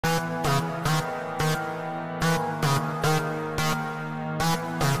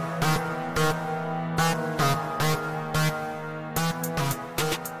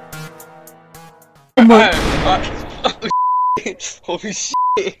Holy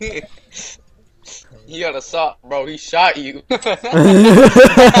shit. He got a shot, bro. He shot you.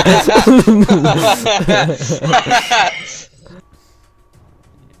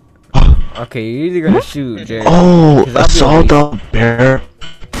 Okay, you're either gonna shoot, Jerry. Oh, assault on bear.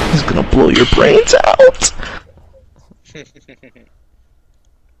 He's gonna blow your brains out.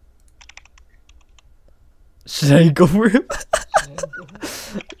 Should I go for him?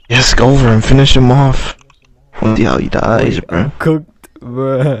 Yes, go over and finish him off. We'll see how he dies, bro. I'm cooked,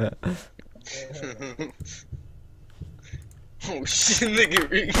 bruh. Oh shit,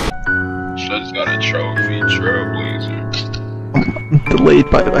 nigga. Shud's got a trophy, trailblazer. I'm delayed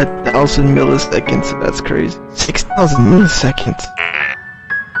by 1,000 milliseconds. That's crazy. 6,000 milliseconds.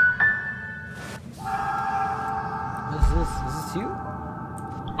 Is this you?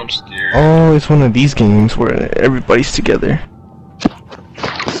 I'm scared. Oh, it's one of these games where everybody's together.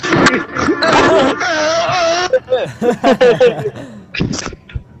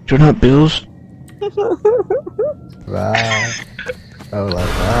 You're not Bills? Wow. Oh, like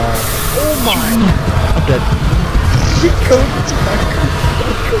that. Oh my! I'm dead.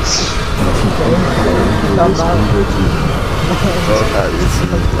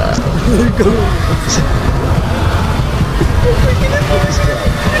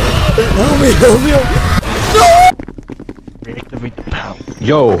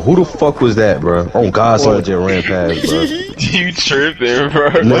 Yo, who the fuck was that, bro? Oh God, someone just ran past, bro. You tripping, bro?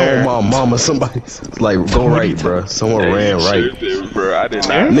 Nigga on my mama, somebody like go right, bro. Someone ran right. Tripping, bro. I did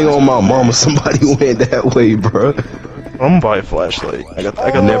not. Nigga on my mama, somebody went that way, bro. I'm by a flashlight. I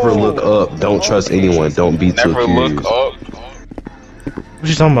got Never look up. Don't trust anyone. Don't be too Never curious. look up. What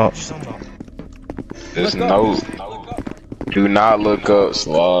you talking about? There's no. Do not look up,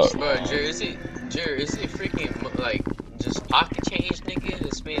 Slog. Bro, Jerry, is it freaking, like, just pocket change, nigga,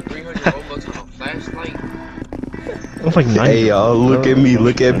 to spend 300 Robux on a flashlight? It's like 90. Hey y'all, look at me.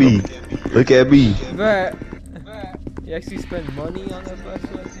 Look at me. Look at me. Bruh. You actually spend money on that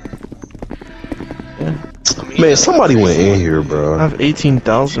flashlight? Man, somebody went in here, I bro. have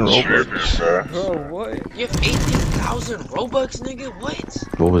 18,000 Robux. Tripping, bro. Bro, what? You have 18,000 Robux, nigga? What?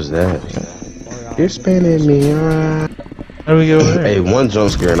 What was that? You're spinning me, alright. How do we get over there? Hey, one jump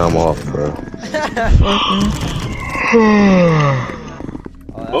scare and I'm off, bro.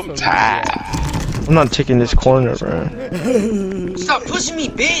 I'm tired. I'm not taking this corner, bro. Stop pushing me,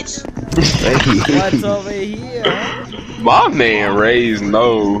 bitch! What's over here? My man raised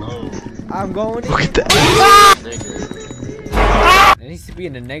no. I'm going in. Look at that. It needs to be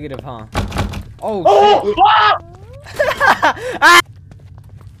in the negative, huh? Oh,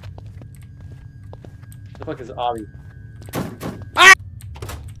 The fuck is Obby?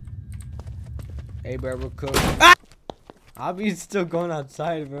 hey, bro, we're cooked. I'll be still going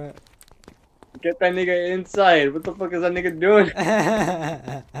outside, bro. Get that nigga inside. What the fuck is that nigga doing?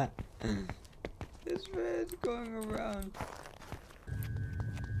 This man's going around.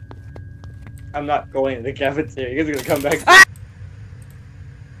 I'm not going to the cafeteria. You guys are gonna come back.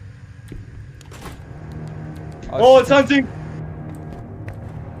 Oh, it's hunting!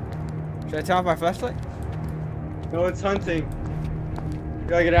 Should I turn off my flashlight? No, it's hunting. We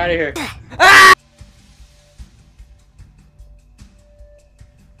gotta get out of here.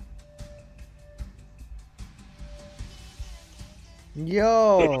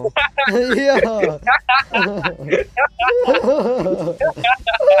 Yo! Yo!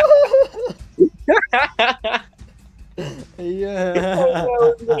 Yeah. I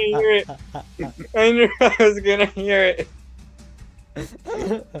was gonna hear it. I knew I was gonna hear it.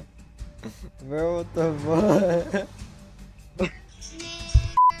 Bro, what the fuck?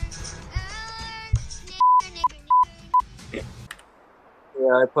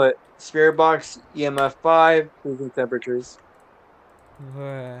 Yeah, I put spirit box, EMF 5, freezing temperatures.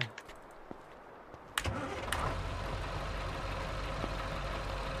 Bruh.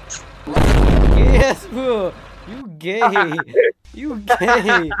 Yes, bro. You gay. You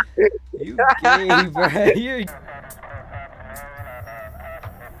gay. You gay, bro. You're.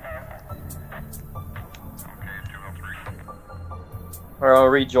 Or I'll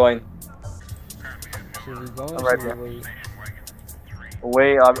rejoin. Should we go? I'm right Should back. we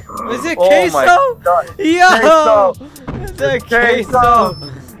wait? Wait, Is it oh queso? my God. Yo! Queso. It's a Queso.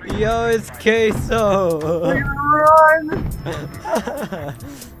 queso! Yo, it's queso! Run!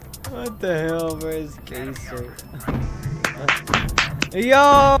 What the hell, bro? It's queso.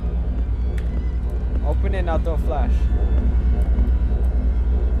 Yo! Open it and I'll throw a flash.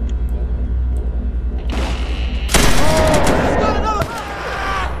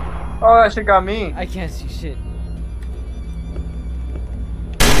 Oh, that shit got me. I can't see shit.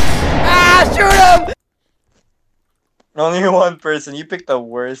 Ah, shoot him! Only one person. You picked the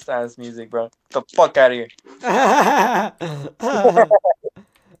worst ass music, bro. Get the fuck out of here.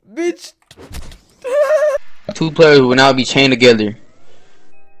 Bitch. 2 players will now be chained together.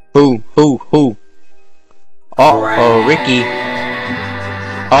 Who? Oh, Ricky.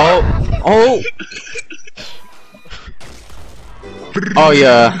 Oh. Oh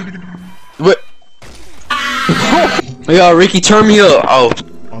yeah. What? Yo, Ricky, turn me up. Oh.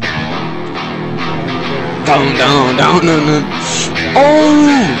 Down. Oh.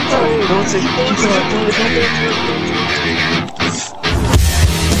 Don't say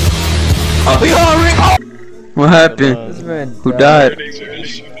Yo, Ricky. What happened? This man Who died?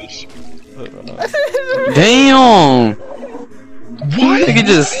 Damn. What? Nigga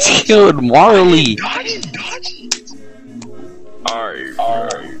just killed Marley.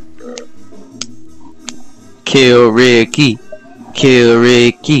 Alright. Kill Ricky. Kill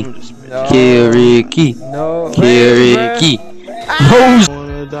Ricky. No. Kill Ricky. No. Kill Ricky. Oh,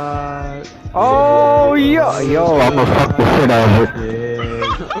 Oh, yo, I'ma fuck the shit out of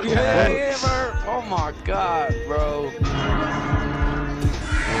it. yeah, bro. Oh my god, bro.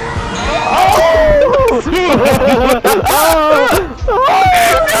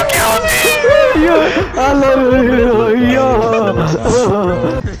 I love you,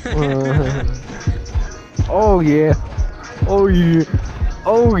 Oh yeah. Oh yeah.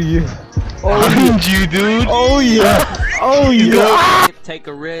 Oh yeah. Behind you, dude. Oh yeah. Oh yeah. Take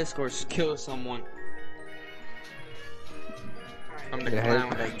a risk or kill someone. I'm the Yeah. clown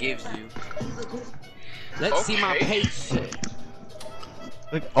that gives you. Let's see my pace.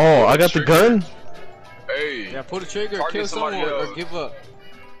 Oh, I got the gun. Hey. Yeah, pull the trigger, Target kill someone, somebody or else. give up.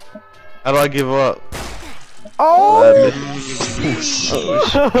 How do I give up? Oh.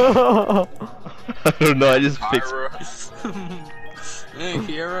 I don't know. I just fixed. Hey,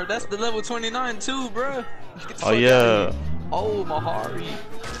 Kiara, that's the level 29 too, bro. Oh yeah. Oh, Mahari.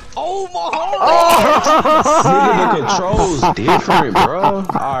 Oh, Mahari. Nigga, the controls different, bro.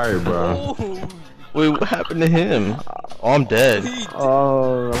 Alright, bro. Oh, Wait, what happened to him? Oh, I'm dead.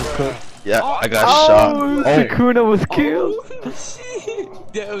 Oh, I'm cooked. Yeah, I got Oh, shot. Kakuna was killed. oh, shit.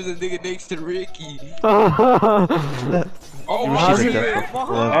 That was a nigga next to Ricky. Oh, Oh, shit. shit. Oh.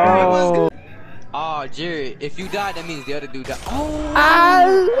 Mahari. Oh, Jerry, if you died, that means the other dude died. Oh,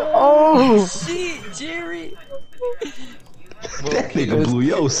 Oh. shit, Jerry. That nigga blew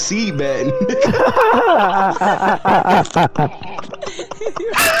your seat back.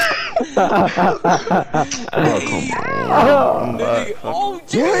 Oh,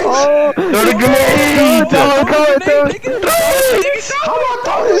 Jerry. Oh. Throw the grenade. How about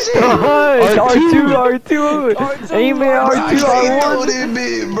throw this shit? R2. Aim at R2, I can't throw R1. this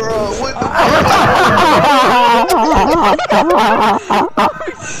bit, bro. What the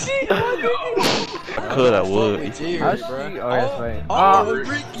Could I would. Jerry, bro. Oh, that's right. Oh,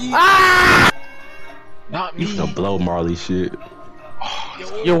 Ricky. Not You me. used to blow Marley shit.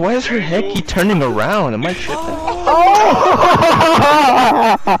 Yo, why is her head keep turning around? Am I tripping?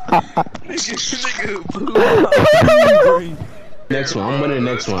 Next one. I'm winning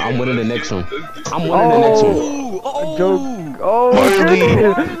the next one. I'm winning the next one. I'm winning the next one. Oh, Joke. Oh, Marley.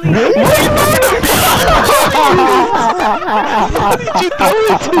 Why did you throw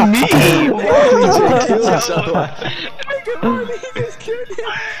it to me? Marley just killed him.